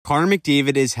Connor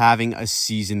McDavid is having a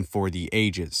season for the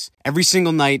ages. Every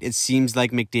single night, it seems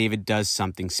like McDavid does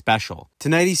something special.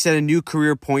 Tonight, he set a new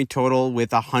career point total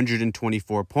with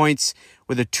 124 points,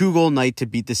 with a 2-goal night to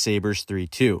beat the Sabres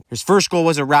 3-2. His first goal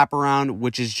was a wraparound,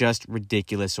 which is just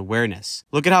ridiculous awareness.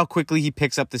 Look at how quickly he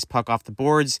picks up this puck off the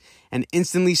boards and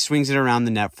instantly swings it around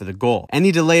the net for the goal.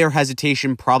 Any delay or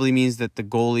hesitation probably means that the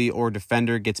goalie or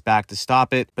defender gets back to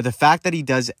stop it, but the fact that he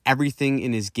does everything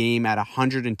in his game at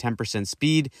 110%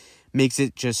 speed makes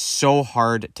it just so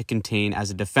hard to contain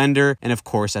as a defender and, of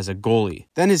course, as a goalie.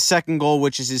 Then his second goal,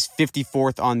 which is his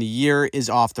 54th on the year, is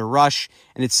off the rush,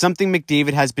 and it's something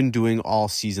McDavid has been doing all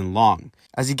season long.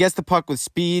 As he gets the puck with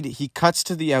speed, he cuts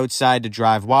to the outside to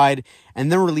drive wide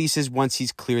and then releases once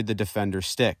he's cleared the defender's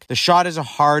stick. The shot is a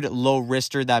hard, low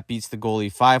wrister that beats the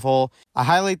goalie 5-hole. I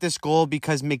highlight this goal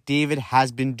because McDavid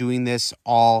has been doing this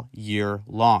all year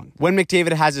long. When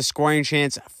McDavid has a scoring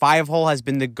chance, 5-hole has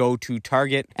been the go-to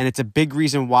target, and it's a big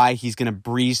reason why he's going to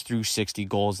breeze through 60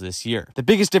 goals this year. The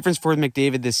biggest difference for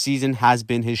McDavid this season has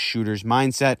been his shooter's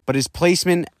mindset, but his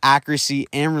placement, accuracy,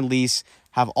 and release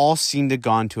have all seemed to have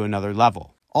gone to another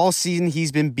level. All season,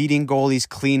 he's been beating goalies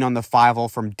clean on the 5-hole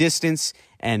from distance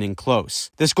and in close.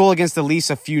 This goal against the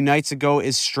Leafs a few nights ago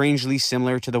is strangely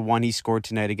similar to the one he scored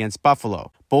tonight against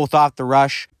Buffalo. Both off the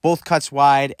rush, both cuts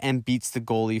wide, and beats the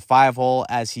goalie 5-hole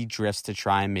as he drifts to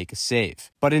try and make a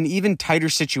save. But in even tighter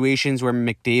situations where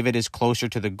McDavid is closer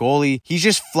to the goalie, he's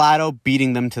just flat out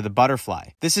beating them to the butterfly.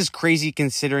 This is crazy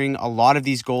considering a lot of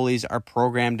these goalies are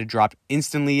programmed to drop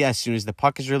instantly as soon as the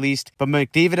puck is released, but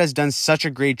McDavid has done such a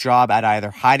great job at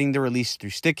either hiding the release through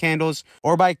stick handles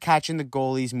or by catching the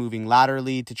goalies moving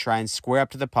laterally to try and square up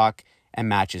to the puck and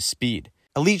match his speed.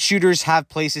 Elite shooters have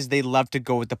places they love to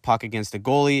go with the puck against the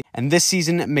goalie, and this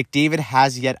season, McDavid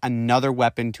has yet another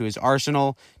weapon to his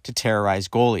arsenal to terrorize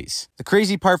goalies. The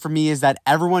crazy part for me is that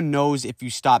everyone knows if you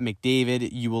stop McDavid,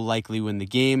 you will likely win the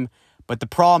game, but the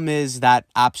problem is that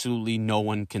absolutely no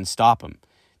one can stop him.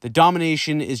 The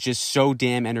domination is just so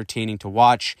damn entertaining to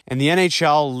watch, and the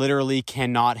NHL literally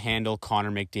cannot handle Connor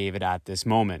McDavid at this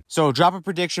moment. So drop a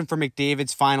prediction for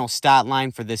McDavid's final stat line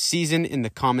for this season in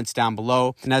the comments down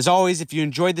below. And as always, if you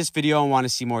enjoyed this video and want to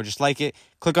see more just like it,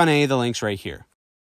 click on any of the links right here.